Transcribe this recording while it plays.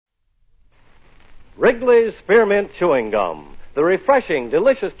Wrigley's Spearmint Chewing Gum, the refreshing,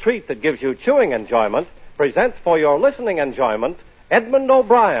 delicious treat that gives you chewing enjoyment, presents for your listening enjoyment Edmund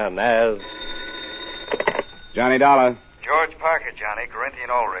O'Brien as Johnny Dollar. George Parker, Johnny, Corinthian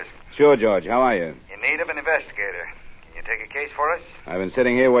Ulrich. Sure, George. How are you? In need of an investigator. Can you take a case for us? I've been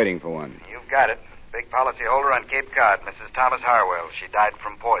sitting here waiting for one. You've got it. Big policyholder on Cape Cod, Mrs. Thomas Harwell. She died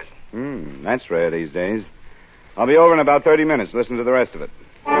from poison. That's rare these days. I'll be over in about 30 minutes. Listen to the rest of it.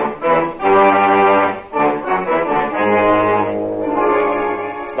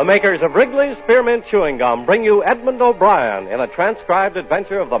 the makers of Wrigley's Spearmint Chewing Gum bring you Edmund O'Brien in a transcribed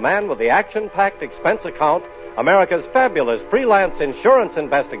adventure of the man with the action-packed expense account, America's fabulous freelance insurance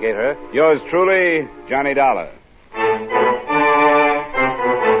investigator. Yours truly, Johnny Dollar.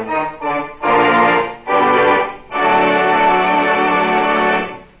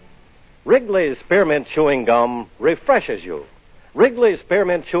 Wrigley's Spearmint Chewing Gum refreshes you. Wrigley's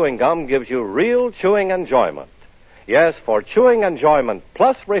Spearmint Chewing Gum gives you real chewing enjoyment. Yes, for chewing enjoyment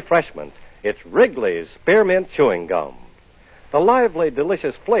plus refreshment, it's Wrigley's Spearmint Chewing Gum. The lively,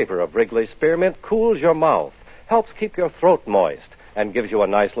 delicious flavor of Wrigley's Spearmint cools your mouth, helps keep your throat moist, and gives you a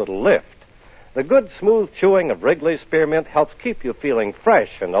nice little lift. The good, smooth chewing of Wrigley's Spearmint helps keep you feeling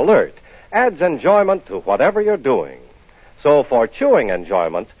fresh and alert, adds enjoyment to whatever you're doing. So for chewing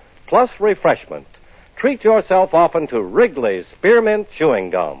enjoyment plus refreshment, treat yourself often to Wrigley's Spearmint Chewing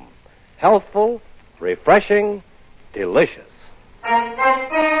Gum. Healthful, refreshing, delicious.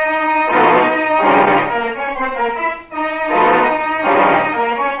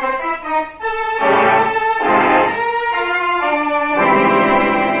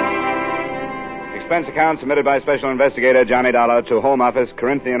 Expense account submitted by Special Investigator Johnny Dollar to Home Office,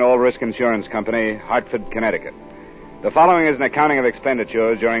 Corinthian All Risk Insurance Company, Hartford, Connecticut. The following is an accounting of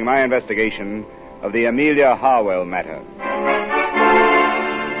expenditures during my investigation of the Amelia Harwell matter.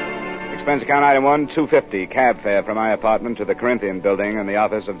 Expense account item 1, $250, cab fare from my apartment to the Corinthian building in the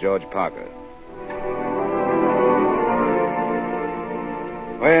office of George Parker.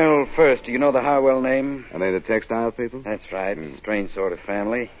 Well, first, do you know the Harwell name? Are they the textile people? That's right. Strange sort of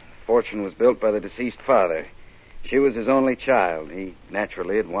family. Fortune was built by the deceased father. She was his only child. He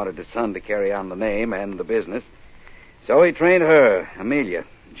naturally had wanted a son to carry on the name and the business. So he trained her, Amelia.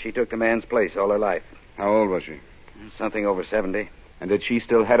 She took the man's place all her life. How old was she? Something over 70. And did she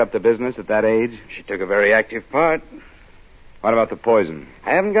still head up the business at that age? She took a very active part. What about the poison?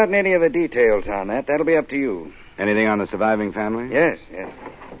 I haven't gotten any of the details on that. That'll be up to you. Anything on the surviving family? Yes.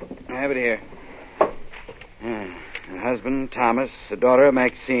 I have it here. A husband, Thomas, a daughter,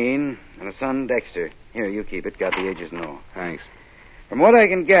 Maxine, and a son, Dexter. Here, you keep it. Got the ages and all. Thanks. From what I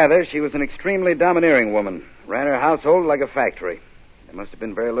can gather, she was an extremely domineering woman. Ran her household like a factory. There must have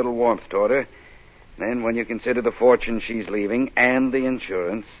been very little warmth toward her. Then, when you consider the fortune she's leaving and the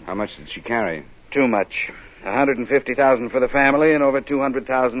insurance... How much did she carry? Too much. $150,000 for the family and over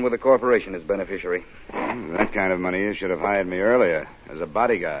 $200,000 with the corporation as beneficiary. That kind of money you should have hired me earlier as a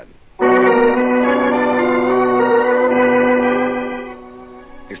bodyguard.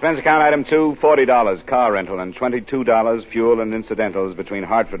 Expense account item 2, $40, car rental, and $22 fuel and incidentals between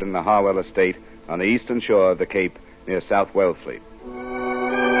Hartford and the Harwell estate on the eastern shore of the Cape near South Wellfleet.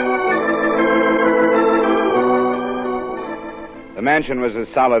 The mansion was as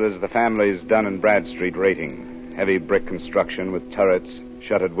solid as the family's Dun & Bradstreet rating. Heavy brick construction with turrets,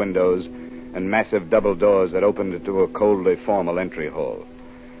 shuttered windows, and massive double doors that opened into a coldly formal entry hall.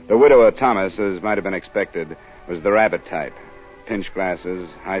 The widower, Thomas, as might have been expected, was the rabbit type. Pinch glasses,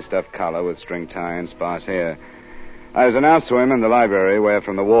 high-stuffed collar with string tie and sparse hair. I was announced to him in the library where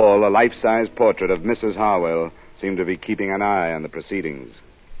from the wall a life-size portrait of Mrs. Harwell seemed to be keeping an eye on the proceedings.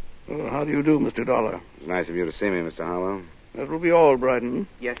 Well, how do you do, Mr. Dollar? It's nice of you to see me, Mr. Harwell. That will be all, Bryden.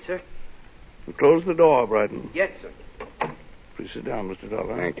 Yes, sir. Close the door, Bryden. Yes, sir. Please sit down, Mr.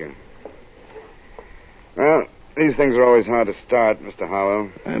 Dollar. Thank you. Well, these things are always hard to start, Mr. Harwell.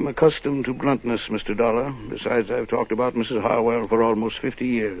 I'm accustomed to bluntness, Mr. Dollar. Besides, I've talked about Mrs. Harwell for almost 50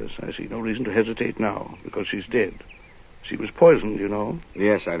 years. I see no reason to hesitate now, because she's dead. She was poisoned, you know.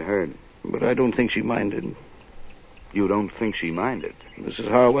 Yes, I'd heard. But I don't think she minded. You don't think she minded? Mrs.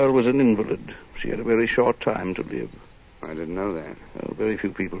 Harwell was an invalid. She had a very short time to live. I didn't know that. Well, very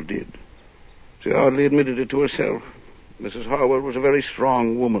few people did. She hardly admitted it to herself. Mrs. Harwell was a very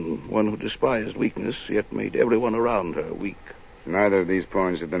strong woman, one who despised weakness, yet made everyone around her weak. Neither of these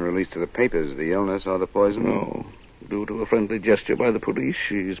points have been released to the papers, the illness or the poison? No. Due to a friendly gesture by the police,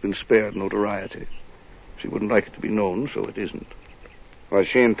 she's been spared notoriety. She wouldn't like it to be known, so it isn't. Was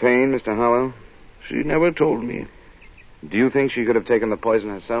she in pain, Mr. Harwell? She never told me. Do you think she could have taken the poison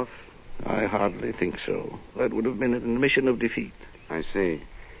herself? I hardly think so. That would have been an admission of defeat. I see.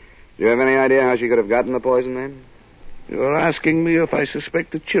 Do you have any idea how she could have gotten the poison, then? You're asking me if I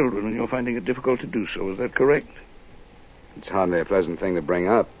suspect the children, and you're finding it difficult to do so. Is that correct? It's hardly a pleasant thing to bring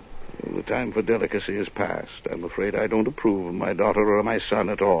up. Well, the time for delicacy is past. I'm afraid I don't approve of my daughter or my son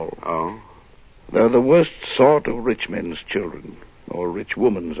at all. Oh? They're the worst sort of rich men's children. Or rich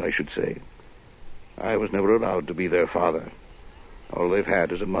women's, I should say. I was never allowed to be their father. All they've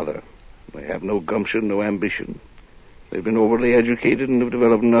had is a mother. They have no gumption, no ambition. They've been overly educated and have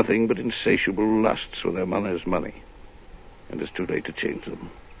developed nothing but insatiable lusts for their mother's money. And it's too late to change them.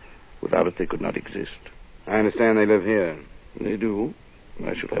 Without it, they could not exist. I understand they live here. They do.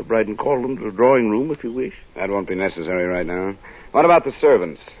 I shall have Bryden call them to the drawing room if you wish. That won't be necessary right now. What about the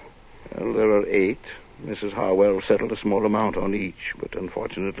servants? Well, there are 8. Mrs. Harwell settled a small amount on each, but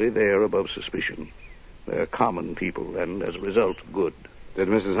unfortunately they are above suspicion. They're common people, and as a result, good. Did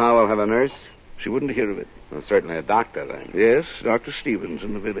Mrs. Howell have a nurse? She wouldn't hear of it. Well, certainly a doctor, then. Yes, Dr. Stevens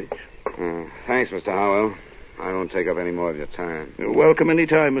in the village. Thanks, Mr. Howell. I won't take up any more of your time. You're welcome any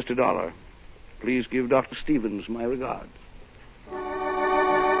time, Mr. Dollar. Please give Dr. Stevens my regards.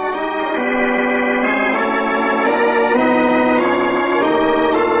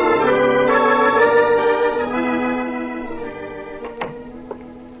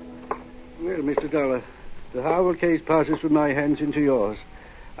 Well, Mr. Dollar, the Howell case passes from my hands into yours.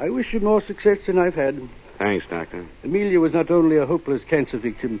 I wish you more success than I've had. Thanks, Doctor. Amelia was not only a hopeless cancer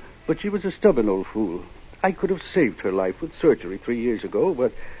victim, but she was a stubborn old fool. I could have saved her life with surgery 3 years ago,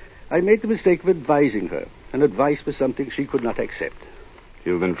 but I made the mistake of advising her, and advice was something she could not accept.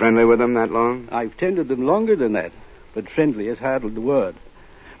 You've been friendly with them that long? I've tended them longer than that, but friendly is hardly the word.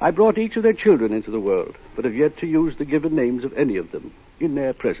 I brought each of their children into the world, but have yet to use the given names of any of them, in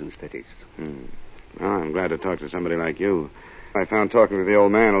their presence, that is. Well, I'm glad to talk to somebody like you. I found talking to the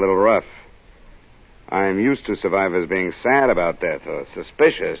old man a little rough. I'm used to survivors being sad about death or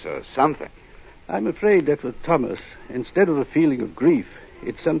suspicious or something. I'm afraid that with Thomas, instead of a feeling of grief,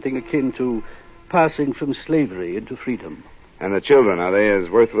 it's something akin to passing from slavery into freedom. And the children, are they as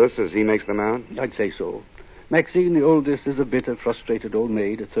worthless as he makes them out? I'd say so. Maxine, the oldest, is a bitter, frustrated old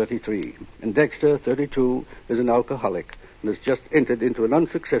maid at 33. And Dexter, 32, is an alcoholic and has just entered into an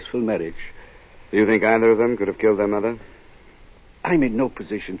unsuccessful marriage. Do you think either of them could have killed their mother? I'm in no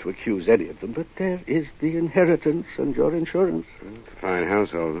position to accuse any of them, but there is the inheritance and your insurance. It's a fine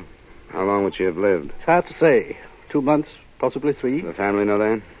household. How long would she have lived? It's hard to say. 2 months, possibly 3. The family know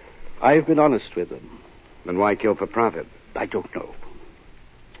that? I've been honest with them. Then why kill for profit? I don't know.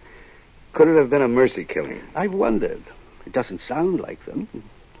 Could it have been a mercy killing? I've wondered. It doesn't sound like them.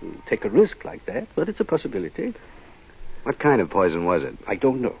 Take a risk like that, but it's a possibility. What kind of poison was it? I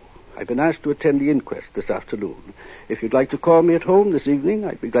don't know. I've been asked to attend the inquest this afternoon. If you'd like to call me at home this evening,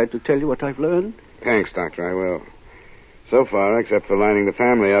 I'd be glad to tell you what I've learned. Thanks, Doctor, I will. So far, except for lining the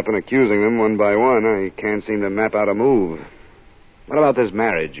family up and accusing them one by one, I can't seem to map out a move. What about this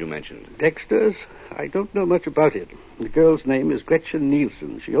marriage you mentioned? Dexter's? I don't know much about it. The girl's name is Gretchen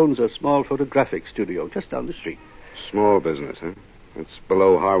Nielsen. She owns a small photographic studio just down the street. Small business, huh? It's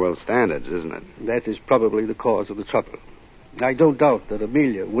below Harwell standards, isn't it? That is probably the cause of the trouble. I don't doubt that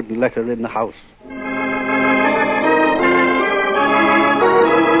Amelia wouldn't let her in the house.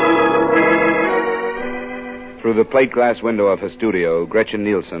 Through the plate glass window of her studio, Gretchen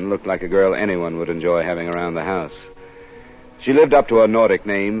Nielsen looked like a girl anyone would enjoy having around the house. She lived up to her Nordic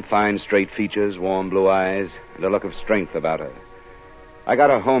name, fine straight features, warm blue eyes, and a look of strength about her. I got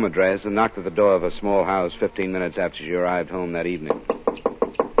her home address and knocked at the door of her small house 15 minutes after she arrived home that evening.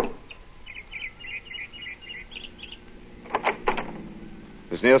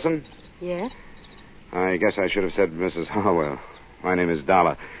 Miss Nielsen? Yes? I guess I should have said Mrs. Harwell. My name is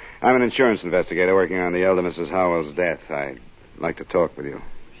Dollar. I'm an insurance investigator working on the elder Mrs. Harwell's death. I'd like to talk with you.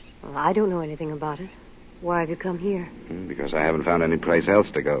 Well, I don't know anything about it. Why have you come here? Because I haven't found any place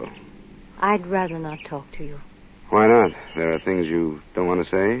else to go. I'd rather not talk to you. Why not? There are things you don't want to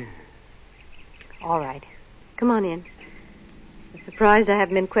say? All right. Come on in. I'm surprised I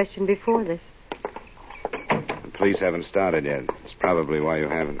haven't been questioned before this. The police haven't started yet. It's probably why you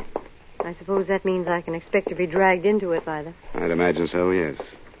haven't. I suppose that means I can expect to be dragged into it by them. I'd imagine so, yes.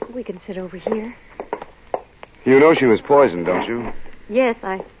 We can sit over here. You know she was poisoned, don't you? Yes,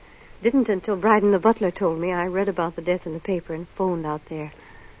 I didn't until Bryden the butler told me. I read about the death in the paper and phoned out there.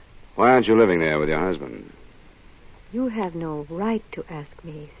 Why aren't you living there with your husband? You have no right to ask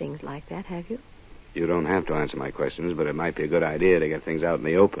me things like that, have you? You don't have to answer my questions, but it might be a good idea to get things out in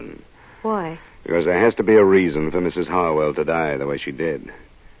the open. Why? Because there has to be a reason for Mrs. Harwell to die the way she did.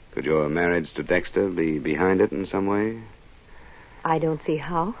 Could your marriage to Dexter be behind it in some way? I don't see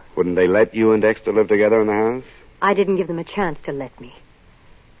how. Wouldn't they let you and Dexter live together in the house? I didn't give them a chance to let me.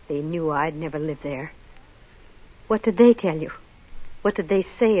 They knew I'd never live there. What did they tell you? What did they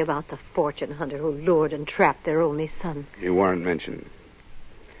say about the fortune hunter who lured and trapped their only son? You weren't mentioned.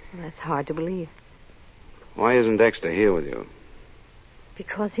 Well, that's hard to believe. Why isn't Dexter here with you?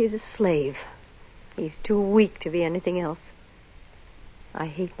 Because he's a slave. He's too weak to be anything else. I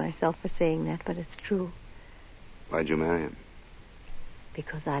hate myself for saying that, but it's true. Why'd you marry him?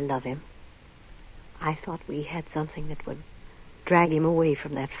 Because I love him. I thought we had something that would drag him away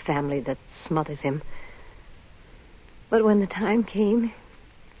from that family that smothers him. But when the time came,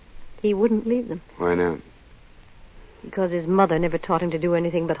 he wouldn't leave them. Why not? Because his mother never taught him to do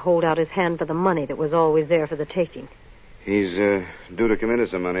anything but hold out his hand for the money that was always there for the taking. He's due to come into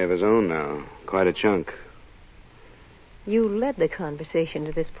some money of his own now. Quite a chunk. You led the conversation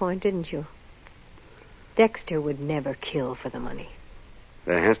to this point, didn't you? Dexter would never kill for the money.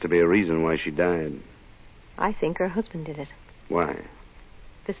 There has to be a reason why she died. I think her husband did it. Why?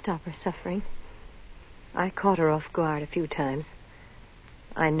 To stop her suffering. I caught her off guard a few times.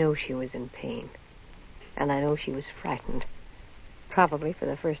 I know she was in pain. And I know she was frightened. Probably for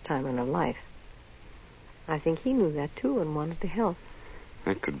the first time in her life. I think he knew that, too, and wanted to help.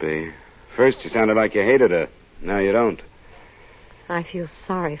 That could be. First, you sounded like you hated her. Now you don't. I feel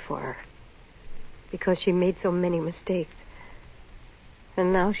sorry for her. Because she made so many mistakes.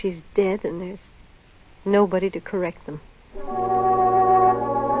 And now she's dead, and there's nobody to correct them.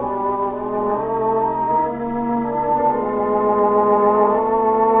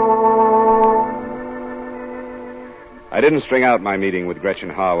 I didn't string out my meeting with Gretchen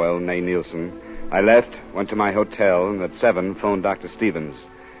Harwell and Nay Nielsen. I left, went to my hotel, and at 7 phoned Dr. Stevens.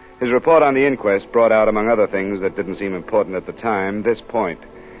 His report on the inquest brought out, among other things that didn't seem important at the time, this point.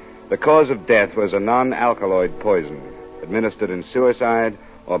 The cause of death was a non-alkaloid poison, administered in suicide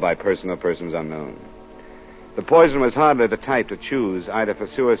or by person or persons unknown. The poison was hardly the type to choose either for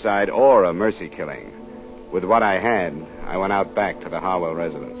suicide or a mercy killing. With what I had, I went out back to the Harwell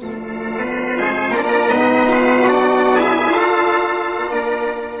residence.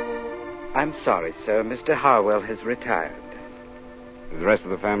 I'm sorry, sir. Mr. Harwell has retired. Is the rest of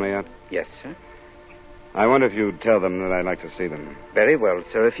the family out? Yes, sir. I wonder if you'd tell them that I'd like to see them. Very well,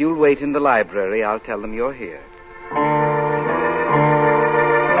 sir. If you'll wait in the library, I'll tell them you're here.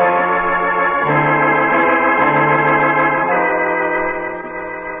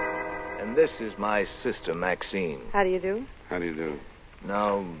 And this is my sister, Maxine. How do you do? How do you do?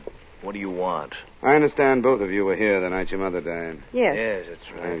 Now, what do you want? I understand both of you were here the night your mother died. Yes. Yes,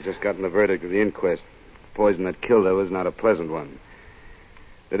 that's right. I've just gotten the verdict of the inquest. The poison that killed her was not a pleasant one.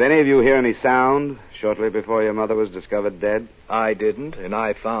 Did any of you hear any sound shortly before your mother was discovered dead? I didn't, and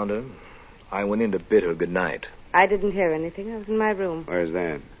I found her. I went in to bid her good night. I didn't hear anything. I was in my room. Where's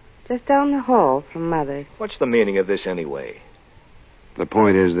that? Just down the hall from Mother's. What's the meaning of this anyway? The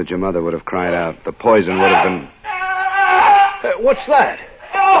point is that your mother would have cried out. The poison would have been... What's that?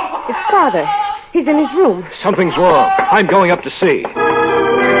 It's Father. He's in his room. Something's wrong. I'm going up to see.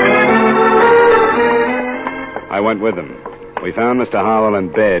 I went with them. We found Mr. Howell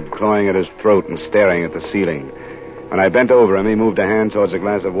in bed, clawing at his throat and staring at the ceiling. When I bent over him, he moved a hand towards a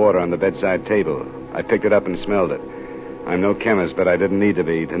glass of water on the bedside table. I picked it up and smelled it. I'm no chemist, but I didn't need to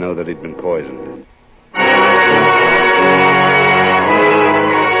be to know that he'd been poisoned.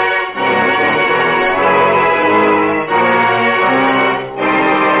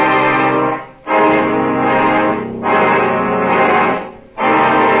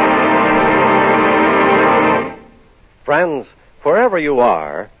 Friends, wherever you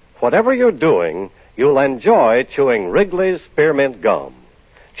are, whatever you're doing, you'll enjoy chewing Wrigley's Spearmint Gum.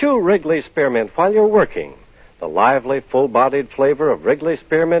 Chew Wrigley's Spearmint while you're working. The lively, full-bodied flavor of Wrigley's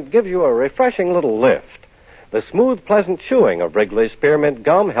Spearmint gives you a refreshing little lift. The smooth, pleasant chewing of Wrigley's Spearmint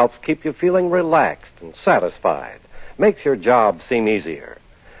Gum helps keep you feeling relaxed and satisfied. Makes your job seem easier.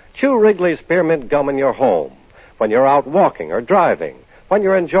 Chew Wrigley's Spearmint Gum in your home, when you're out walking or driving, when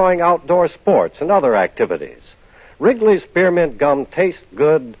you're enjoying outdoor sports and other activities. Wrigley's Spearmint Gum tastes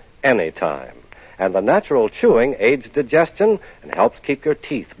good anytime, and the natural chewing aids digestion and helps keep your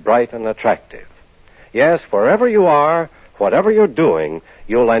teeth bright and attractive. Yes, wherever you are, whatever you're doing,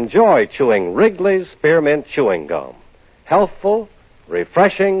 you'll enjoy chewing Wrigley's Spearmint Chewing Gum. Healthful,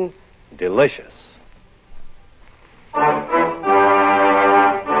 refreshing, delicious.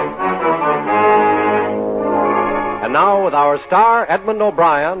 And now, with our star, Edmund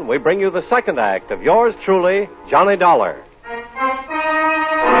O'Brien, we bring you the second act of yours truly, Johnny Dollar.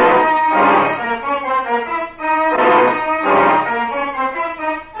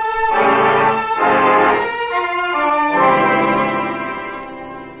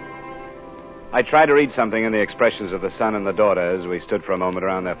 I tried to read something in the expressions of the son and the daughter as we stood for a moment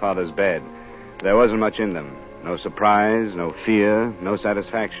around their father's bed. There wasn't much in them. No surprise, no fear, no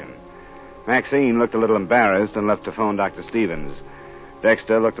satisfaction. Maxine looked a little embarrassed and left to phone Dr. Stevens.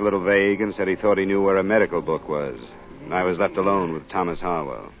 Dexter looked a little vague and said he thought he knew where a medical book was. I was left alone with Thomas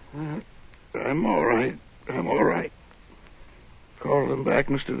Harwell. I'm all right. I'm all right. Call them back,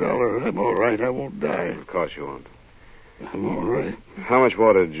 Mr. Dollar. I'm all right. I won't die. Of course you won't. I'm all right. How much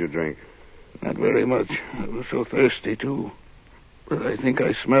water did you drink? Not very much. I was so thirsty, too. But I think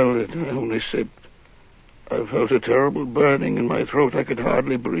I smelled it. I only sipped. I felt a terrible burning in my throat. I could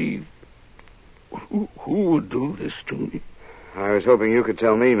hardly breathe. Who would do this to me? I was hoping you could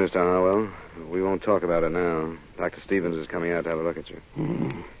tell me, Mr. Harwell. We won't talk about it now. Dr. Stevens is coming out to have a look at you.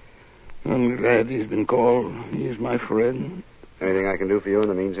 I'm glad he's been called. He is my friend. Anything I can do for you in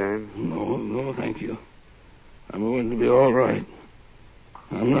the meantime? No, thank you. I'm going to be all right.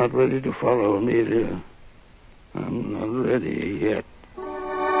 I'm not ready to follow Amelia. I'm not ready yet.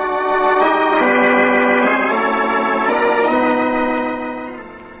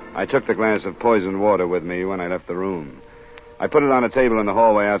 I took the glass of poisoned water with me when I left the room. I put it on a table in the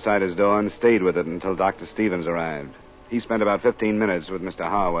hallway outside his door and stayed with it until Dr. Stevens arrived. He spent about 15 minutes with Mr.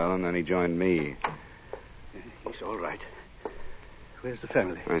 Harwell, and then he joined me. He's all right. Where's the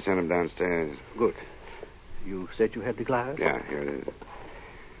family? I sent him downstairs. Good. You said you had the glass? Yeah, here it is.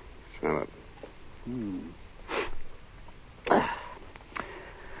 Smell it.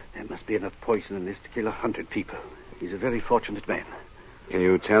 There must be enough poison in this to kill 100 people. He's a very fortunate man. Can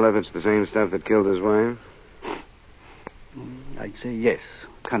you tell if it's the same stuff that killed his wife? I'd say yes.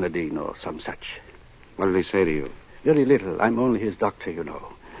 Canadine or some such. What did he say to you? Very little. I'm only his doctor, you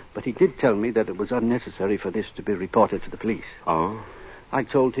know. But he did tell me that it was unnecessary for this to be reported to the police. Oh? I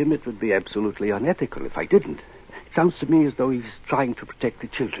told him it would be absolutely unethical if I didn't. It sounds to me as though he's trying to protect the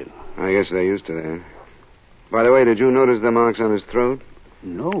children. I guess they're used to that. By the way, did you notice the marks on his throat?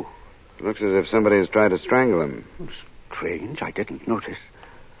 No. It looks as if somebody has tried to strangle him. Strange. I didn't notice.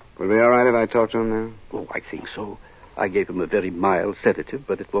 Would it be all right if I talked to him now? Oh, I think so. I gave him a very mild sedative,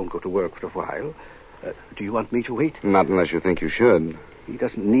 but it won't go to work for a while. Do you want me to wait? Not unless you think you should. He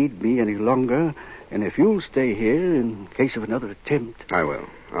doesn't need me any longer, and if you'll stay here in case of another attempt... I will.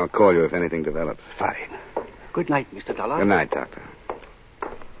 I'll call you if anything develops. Fine. Good night, Mr. Dollar. Good night, Doctor.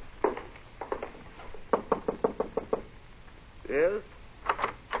 Yes?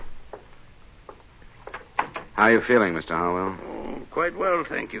 How are you feeling, Mr. Harwell? Oh, quite well,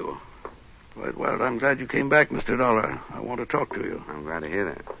 thank you. Quite well. I'm glad you came back, Mr. Dollar. I want to talk to you. I'm glad to hear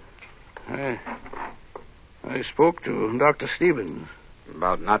that. I spoke to Dr. Stevens.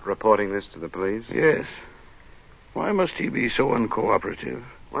 About not reporting this to the police? Yes. Why must he be so uncooperative?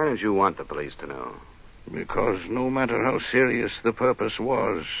 Why don't you want the police to know? Because no matter how serious the purpose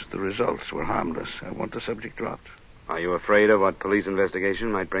was, the results were harmless. I want the subject dropped. Are you afraid of what police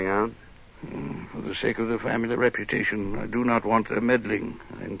investigation might bring out? For the sake of the family reputation, I do not want their meddling.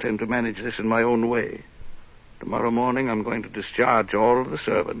 I intend to manage this in my own way. Tomorrow morning, I'm going to discharge all of the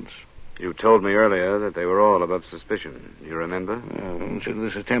servants. You told me earlier that they were all above suspicion. You remember? Consider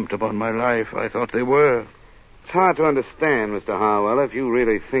this attempt upon my life. I thought they were. It's hard to understand, Mr. Harwell. If you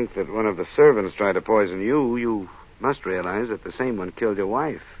really think that one of the servants tried to poison you, you must realize that the same one killed your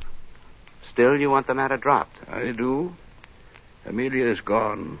wife. Still, you want the matter dropped. I do. Amelia is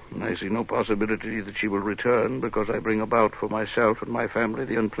gone, and I see no possibility that she will return because I bring about for myself and my family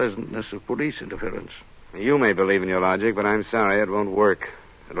the unpleasantness of police interference. You may believe in your logic, but I'm sorry it won't work.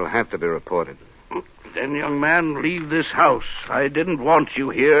 It'll have to be reported. Then, young man, leave this house. I didn't want you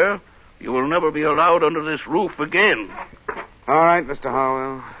here. You will never be allowed under this roof again. All right, Mr.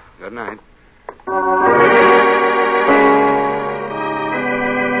 Harwell. Good night.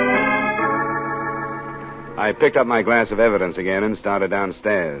 I picked up my glass of evidence again and started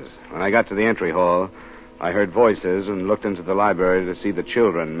downstairs. When I got to the entry hall, I heard voices and looked into the library to see the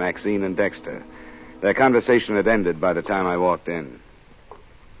children, Maxine and Dexter. Their conversation had ended by the time I walked in.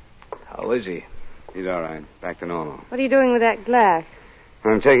 How is he? He's all right. Back to normal. What are you doing with that glass?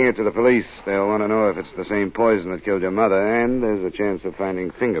 I'm taking it to the police. They'll want to know if it's the same poison that killed your mother, and there's a chance of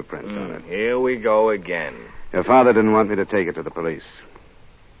finding fingerprints on it. Here we go again. Your father didn't want me to take it to the police.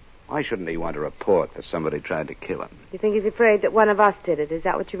 Why shouldn't he want to report that somebody tried to kill him? You think he's afraid that one of us did it? Is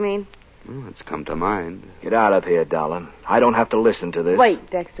that what you mean? Well, it's come to mind. Get out of here, darling. I don't have to listen to this. Wait,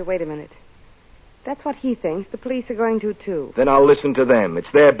 Dexter, wait a minute. That's what he thinks. The police are going to, too. Then I'll listen to them. It's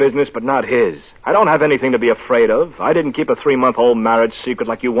their business, but not his. I don't have anything to be afraid of. I didn't keep a 3-month-old marriage secret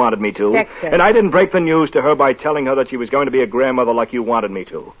like you wanted me to. Dexter. And I didn't break the news to her by telling her that she was going to be a grandmother like you wanted me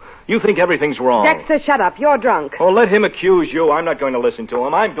to. You think everything's wrong. Dexter, shut up. You're drunk. Oh, let him accuse you. I'm not going to listen to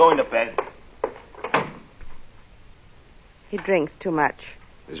him. I'm going to bed. He drinks too much.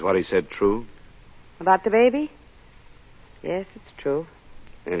 Is what he said true? About the baby? Yes, it's true.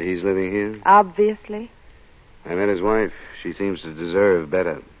 And he's living here? Obviously. I met his wife. She seems to deserve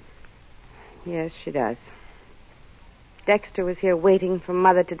better. Yes, she does. Dexter was here waiting for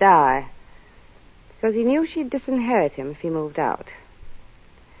Mother to die. Because he knew she'd disinherit him if he moved out.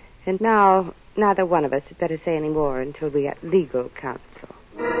 And now, neither one of us had better say any more until we get legal counsel.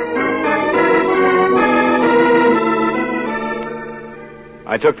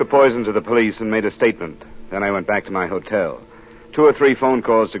 I took the poison to the police and made a statement. Then I went back to my hotel. 2 or 3 phone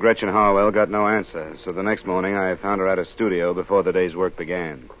calls to Gretchen Harwell got no answer, so the next morning I found her at a studio before the day's work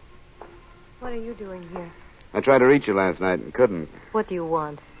began. What are you doing here? I tried to reach you last night and couldn't. What do you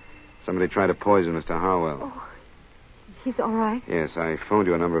want? Somebody tried to poison Mr. Harwell. Oh, he's all right. Yes, I phoned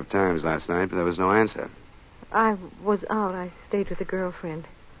you a number of times last night, but there was no answer. I was out. I stayed with a girlfriend.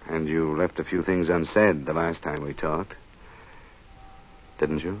 And you left a few things unsaid the last time we talked.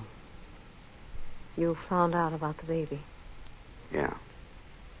 Didn't you? You found out about the baby. Yeah.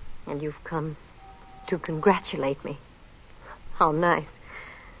 And you've come to congratulate me. How nice.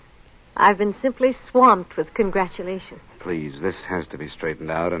 I've been simply swamped with congratulations. Please, this has to be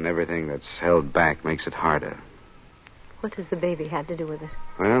straightened out, and everything that's held back makes it harder. What does the baby have to do with it?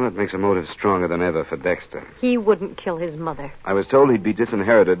 Well, it makes a motive stronger than ever for Dexter. He wouldn't kill his mother. I was told he'd be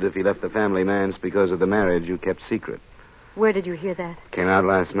disinherited if he left the family manse because of the marriage you kept secret. Where did you hear that? Came out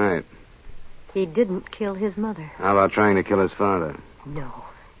last night. He didn't kill his mother. How about trying to kill his father? No.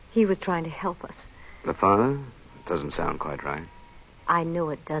 He was trying to help us. The father? Doesn't sound quite right. I know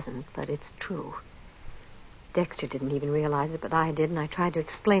it doesn't, but it's true. Dexter didn't even realize it, but I did, and I tried to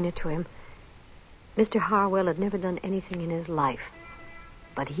explain it to him. Mr. Harwell had never done anything in his life,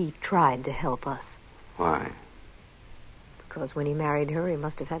 but he tried to help us. Why? Because when he married her, he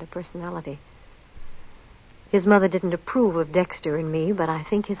must have had a personality. His mother didn't approve of Dexter and me, but I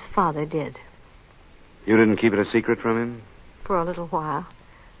think his father did. You didn't keep it a secret from him? For a little while,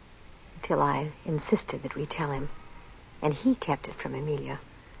 until I insisted that we tell him. And he kept it from Amelia.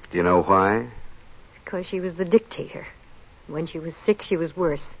 Do you know why? Because she was the dictator. When she was sick, she was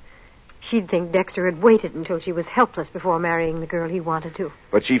worse. She'd think Dexter had waited until she was helpless before marrying the girl he wanted to.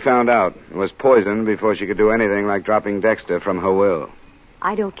 But she found out and was poisoned before she could do anything like dropping Dexter from her will.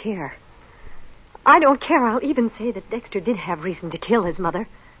 I don't care. I don't care. I'll even say that Dexter did have reason to kill his mother.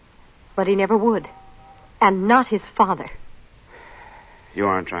 But he never would. And not his father. You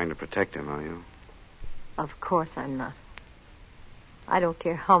aren't trying to protect him, are you? Of course I'm not. I don't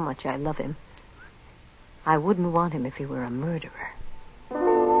care how much I love him. I wouldn't want him if he were a murderer.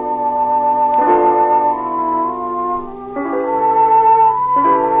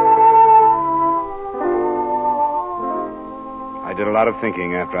 I did a lot of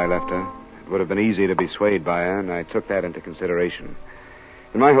thinking after I left her. It would have been easy to be swayed by her, and I took that into consideration.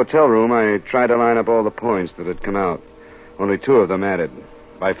 In my hotel room, I tried to line up all the points that had come out. Only 2 of them added.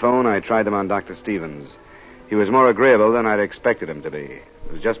 By phone, I tried them on Dr. Stevens. He was more agreeable than I'd expected him to be.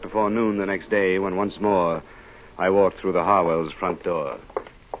 It was just before noon the next day when once more I walked through the Harwells' front door.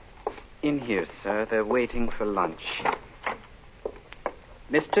 In here, sir. They're waiting for lunch.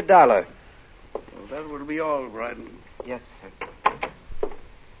 Mr. Dollar. Well, that will be all, Bryden. Yes, sir.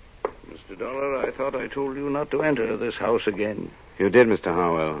 Mr. Dollar, I thought I told you not to enter this house again. You did, Mr.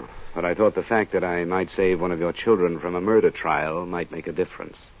 Harwell. But I thought the fact that I might save one of your children from a murder trial might make a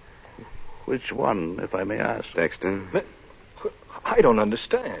difference. Which one, if I may ask? Dexter? I don't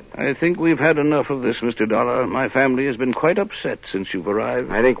understand. I think we've had enough of this, Mr. Dollar. My family has been quite upset since you've arrived.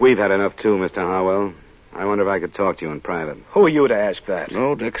 I think we've had enough, too, Mr. Harwell. I wonder if I could talk to you in private. Who are you to ask that?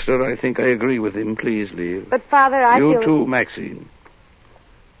 No, Dexter, I think I agree with him. Please leave. But, Father, I You feel... too, Maxine.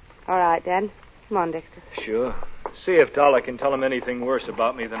 All right, Dad. Come on, Dexter. Sure. See if Dollar can tell him anything worse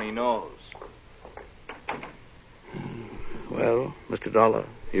about me than he knows. Well, Mr. Dollar?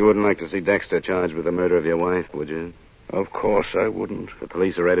 You wouldn't like to see Dexter charged with the murder of your wife, would you? Of course I wouldn't. The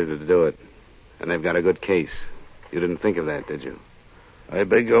police are ready to do it. And they've got a good case. You didn't think of that, did you? I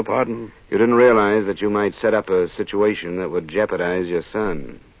beg your pardon? You didn't realize that you might set up a situation that would jeopardize your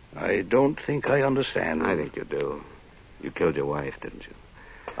son. I don't think I understand. I think you do. You killed your wife, didn't you?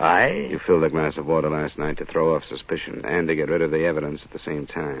 I? You filled a glass of water last night to throw off suspicion and to get rid of the evidence at the same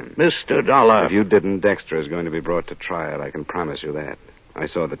time. Mr. Dollar. If you didn't, Dexter is going to be brought to trial. I can promise you that. I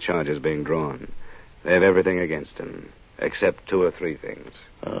saw the charges being drawn. They have everything against him, except 2 or 3 things.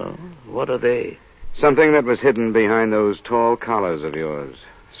 What are they? Something that was hidden behind those tall collars of yours.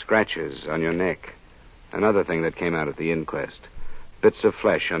 Scratches on your neck. Another thing that came out at the inquest. Bits of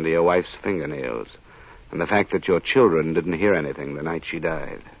flesh under your wife's fingernails. And the fact that your children didn't hear anything the night she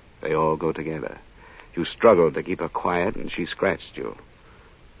died. They all go together. You struggled to keep her quiet, and she scratched you.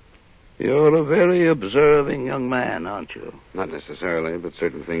 You're a very observing young man, aren't you? Not necessarily, but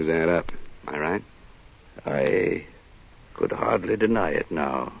certain things add up. Am I right? I could hardly deny it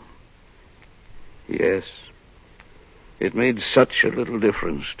now. Yes. It made such a little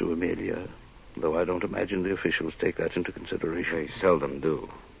difference to Amelia, though I don't imagine the officials take that into consideration. They seldom do.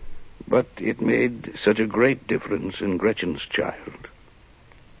 But it made such a great difference in Gretchen's child.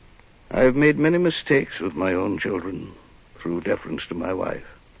 I've made many mistakes with my own children through deference to my wife.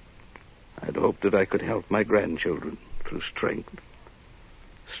 I'd hoped that I could help my grandchildren through strength.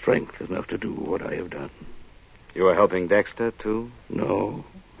 Strength enough to do what I have done. You were helping Dexter, too? No,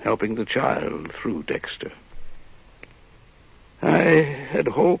 helping the child through Dexter. I had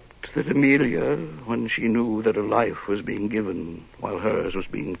hoped that Amelia, when she knew that a life was being given while hers was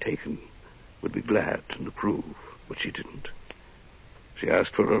being taken, would be glad and approve, but she didn't. She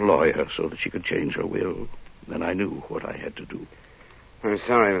asked for a lawyer so that she could change her will. Then I knew what I had to do. I'm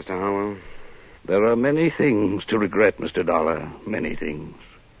sorry, Mr. Hallwell. There are many things to regret, Mr. Dollar, many things.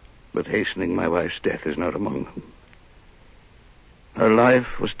 But hastening my wife's death is not among them. Her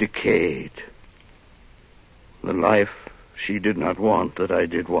life was decayed. The life she did not want that I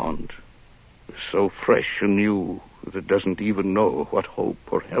did want is so fresh and new that it doesn't even know what hope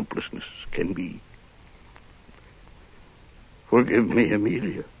or helplessness can be. Forgive me,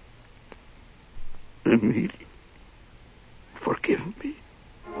 Amelia. Amelia. Forgive me.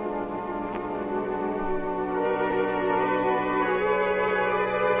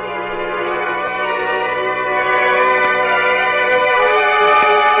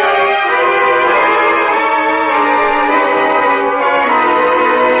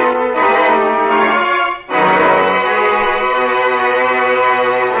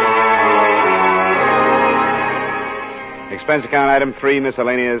 Expense account item 3,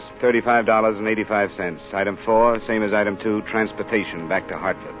 miscellaneous, $35.85. Item 4, same as item 2, transportation back to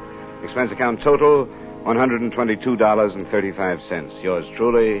Hartford. Expense account total, $122.35. Yours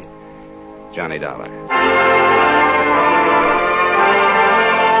truly, Johnny Dollar.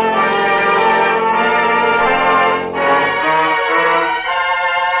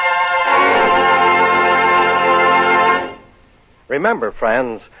 Remember,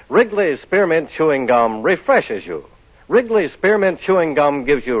 friends, Wrigley's Spearmint Chewing Gum refreshes you. Wrigley's Spearmint Chewing Gum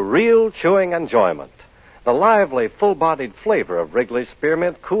gives you real chewing enjoyment. The lively, full-bodied flavor of Wrigley's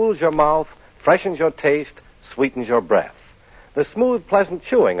Spearmint cools your mouth, freshens your taste, sweetens your breath. The smooth, pleasant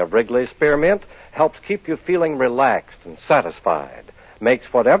chewing of Wrigley's Spearmint helps keep you feeling relaxed and satisfied,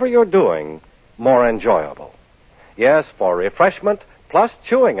 makes whatever you're doing more enjoyable. Yes, for refreshment plus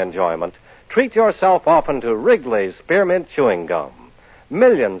chewing enjoyment, treat yourself often to Wrigley's Spearmint Chewing Gum.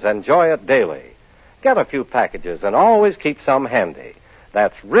 Millions enjoy it daily. Get a few packages and always keep some handy.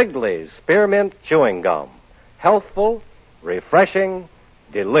 That's Wrigley's Spearmint Chewing Gum. Healthful, refreshing,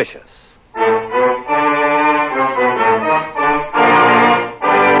 delicious.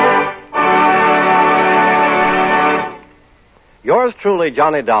 Yours truly,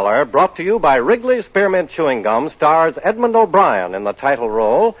 Johnny Dollar, brought to you by Wrigley's Spearmint Chewing Gum, stars Edmund O'Brien in the title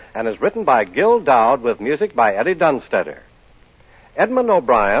role and is written by Gil Dowd with music by Eddie Dunstetter. Edmund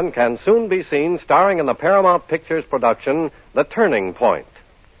O'Brien can soon be seen starring in the Paramount Pictures production, The Turning Point.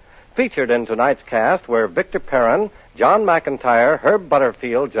 Featured in tonight's cast were Victor Perrin, John McIntyre, Herb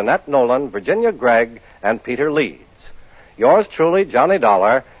Butterfield, Jeanette Nolan, Virginia Gregg, and Peter Leeds. Yours truly, Johnny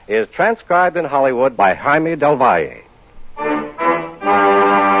Dollar, is transcribed in Hollywood by Jaime Del Valle.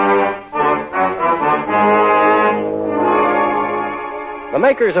 The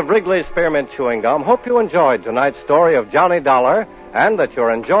makers of Wrigley's Spearmint Chewing Gum hope you enjoyed tonight's story of Johnny Dollar and that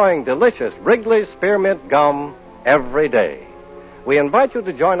you're enjoying delicious Wrigley's Spearmint Gum every day. We invite you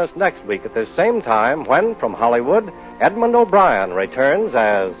to join us next week at this same time when, from Hollywood, Edmund O'Brien returns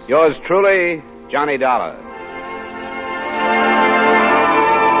as Yours truly, Johnny Dollar.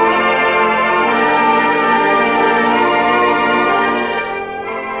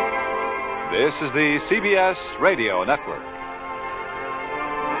 This is the CBS Radio Network.